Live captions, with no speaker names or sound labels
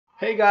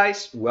Hey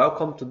guys,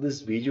 welcome to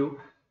this video.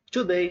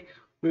 Today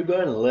we're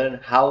going to learn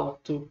how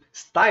to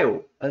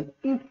style an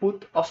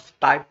input of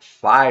type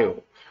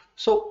file.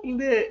 So in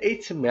the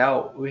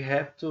HTML we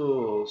have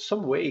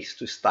some ways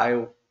to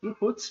style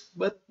inputs,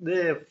 but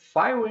the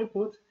file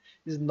input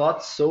is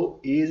not so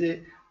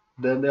easy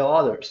than the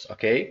others,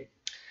 okay?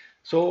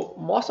 So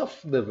most of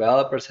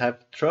developers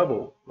have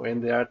trouble when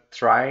they are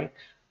trying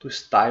to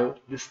style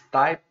this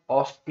type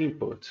of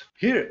input.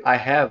 Here I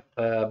have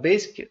a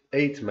basic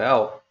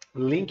HTML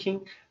linking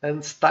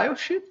and style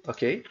sheet,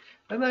 okay?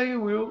 And I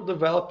will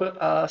develop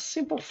a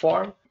simple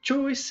form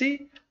to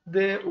see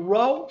the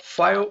raw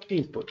file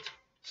input.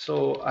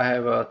 So I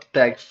have a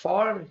tag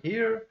form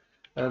here,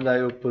 and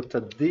I will put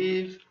a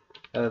div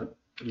and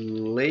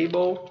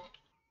label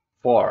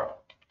for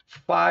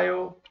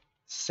file,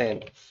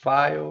 send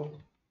file,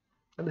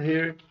 and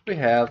here we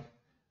have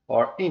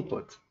our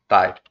input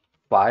type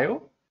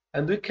file,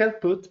 and we can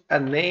put a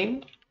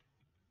name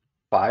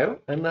file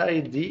and an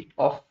ID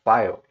of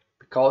file,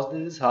 because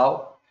this is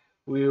how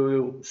we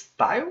will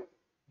style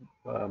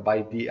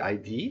by the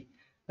ID,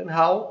 and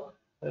how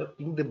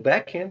in the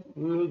backend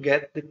we will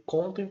get the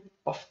content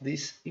of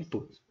this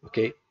input.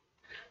 Okay,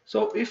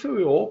 so if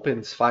we open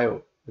this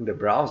file in the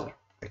browser,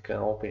 I can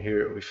open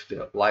here with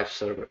the live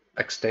server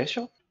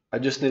extension. I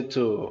just need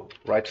to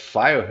write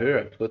file here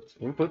and put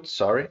input,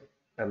 sorry.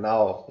 And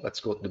now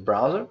let's go to the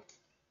browser.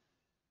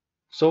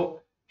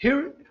 So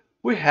here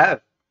we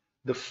have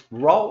the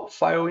raw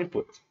file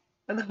input.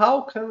 And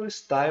how can we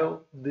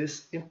style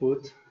this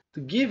input to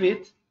give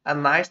it a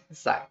nice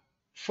design?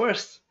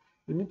 First,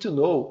 we need to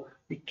know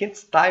we can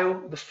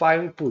style the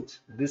file input,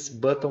 this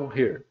button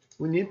here.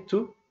 We need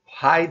to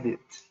hide it.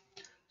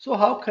 So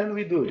how can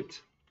we do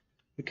it?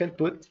 We can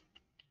put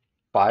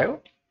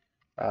file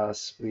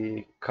as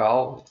we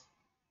call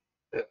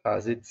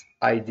as its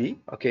ID,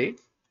 okay?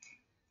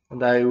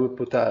 And I will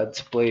put a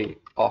display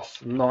of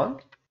none.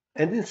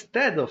 And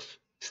instead of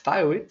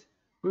style it,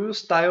 we will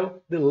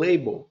style the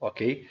label,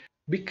 okay?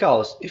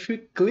 Because if we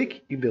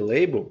click in the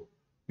label,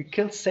 we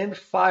can send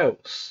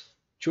files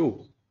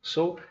too.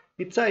 So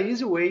it's an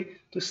easy way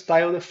to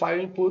style the file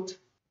input,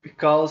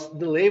 because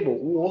the label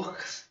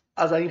works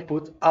as an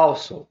input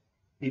also.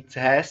 It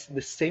has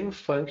the same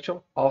function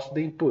of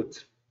the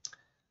input.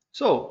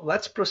 So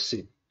let's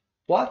proceed.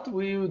 What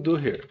we will do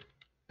here?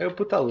 I will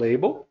put a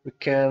label. We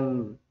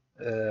can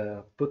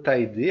put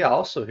ID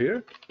also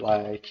here,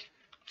 like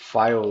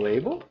file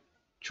label,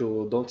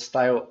 to don't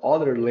style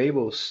other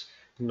labels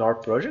in our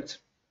project.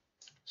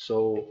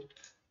 So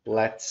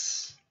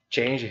let's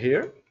change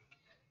here.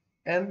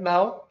 And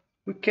now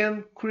we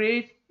can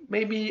create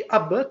maybe a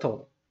button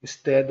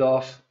instead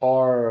of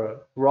our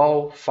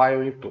raw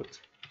file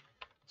input.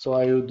 So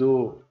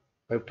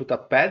I put a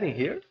padding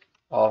here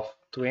of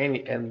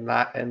 20 and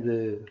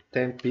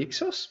 10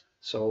 pixels.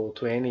 So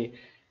 20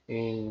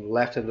 in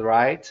left and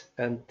right,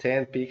 and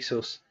 10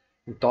 pixels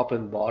in top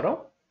and bottom.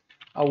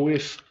 A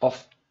width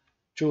of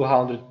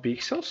 200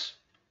 pixels.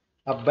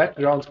 A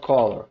background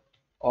color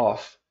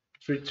of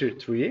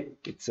 333.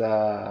 It's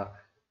a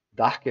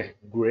darker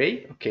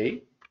gray,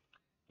 okay.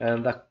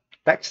 And a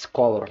text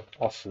color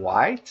of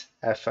white,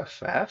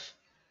 FFF.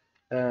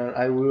 And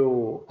I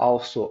will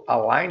also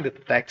align the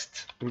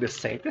text in the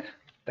center,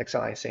 text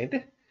align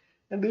center.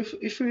 And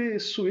if we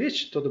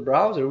switch to the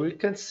browser, we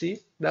can see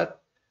that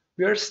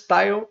we are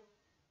style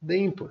the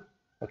input.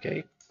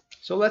 Okay,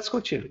 so let's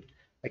continue.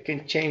 I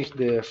can change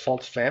the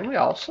font family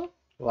also,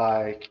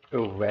 like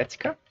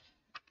Helvetica,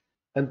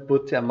 and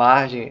put a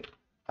margin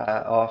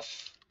of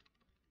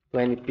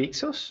 20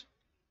 pixels,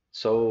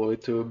 so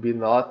it will be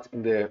not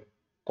in the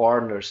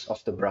corners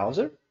of the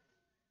browser.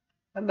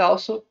 And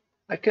also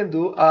I can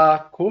do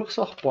a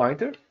cursor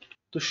pointer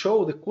to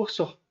show the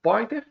cursor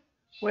pointer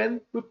when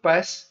we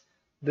pass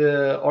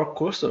our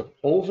cursor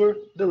over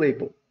the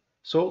label.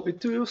 So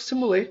it will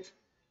simulate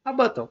a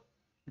button.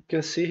 You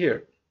can see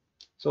here.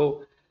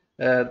 So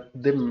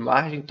the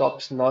margin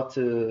top is not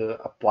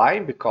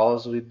applying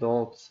because we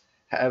don't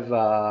have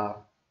a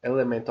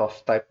element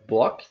of type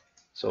block.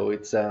 So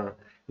it's an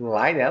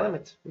inline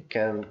element. We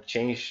can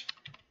change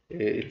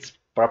its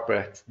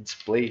proper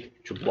display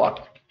to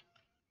block.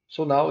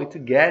 So now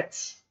it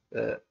gets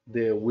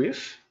the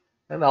width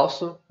and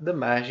also the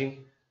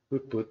margin we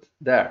put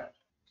there.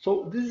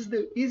 So this is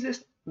the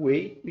easiest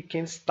way we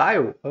can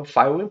style a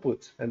file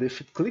input. And if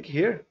you click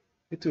here,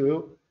 it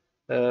will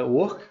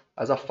work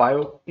as a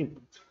file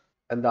input.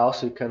 And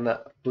also you can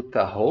put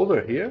a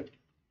hover here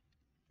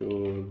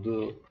to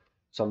do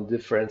some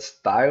different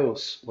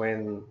styles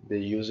when the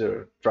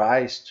user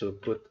tries to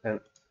put a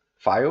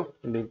file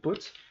in the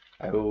input.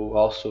 I will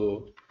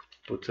also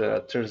put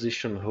a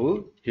transition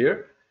rule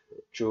here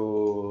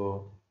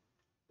to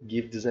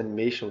give this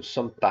animation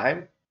some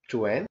time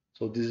to end.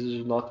 So this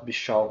will not be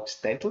shown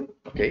instantly,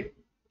 okay?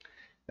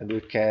 And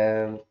we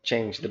can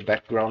change the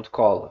background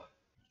color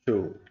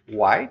to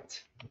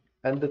white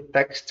and the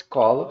text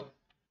color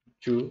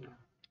to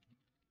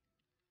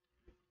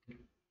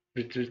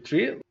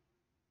 333,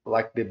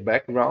 like the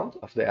background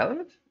of the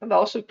element. And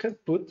also you can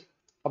put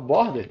a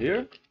border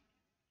here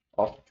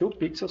of 2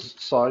 pixels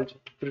solid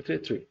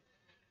 333.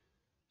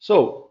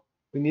 So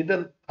we need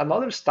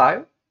another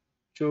style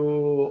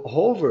to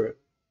hover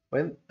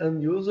when a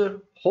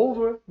user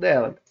hover the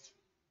elements.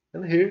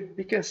 And here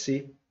you can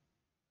see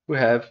we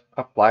have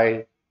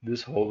applied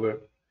this hover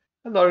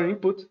and our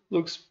input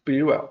looks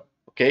pretty well.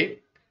 Okay.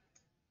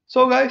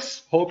 So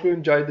guys, hope you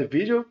enjoyed the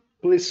video.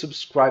 Please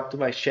subscribe to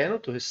my channel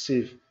to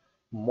receive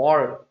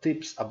more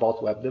tips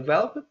about web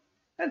development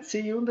and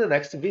see you in the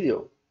next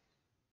video.